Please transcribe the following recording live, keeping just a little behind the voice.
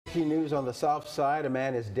News on the south side. A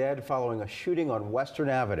man is dead following a shooting on Western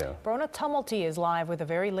Avenue. Brona Tumulty is live with the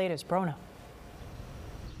very latest. Brona.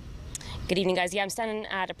 Good evening, guys. Yeah, I'm standing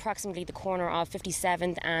at approximately the corner of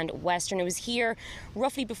 57th and Western. It was here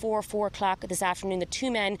roughly before 4 o'clock this afternoon. The two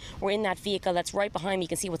men were in that vehicle that's right behind me. You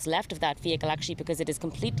can see what's left of that vehicle, actually, because it is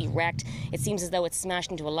completely wrecked. It seems as though it's smashed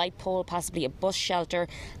into a light pole, possibly a bus shelter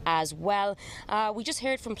as well. We just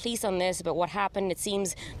heard from police on this about what happened. It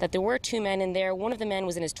seems that there were two men in there. One of the men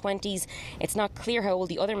was in his 20s. It's not clear how old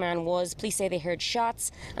the other man was. Police say they heard shots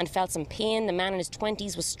and felt some pain. The man in his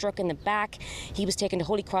 20s was struck in the back. He was taken to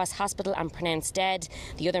Holy Cross Hospital and pronounced dead.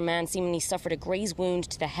 The other man seemingly suffered a graze wound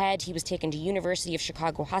to the head. He was taken to University of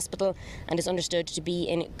Chicago Hospital and is understood to be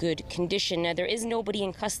in good condition. Now, there is nobody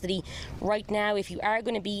in custody right now. If you are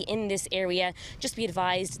going to be in this area, just be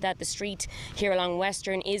advised that the street here along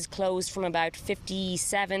Western is closed from about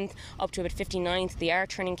 57th up to about 59th. They are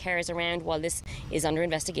turning cars around while this is under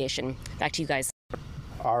investigation. Back to you guys.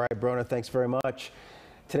 All right, Brona, thanks very much.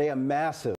 Today, a massive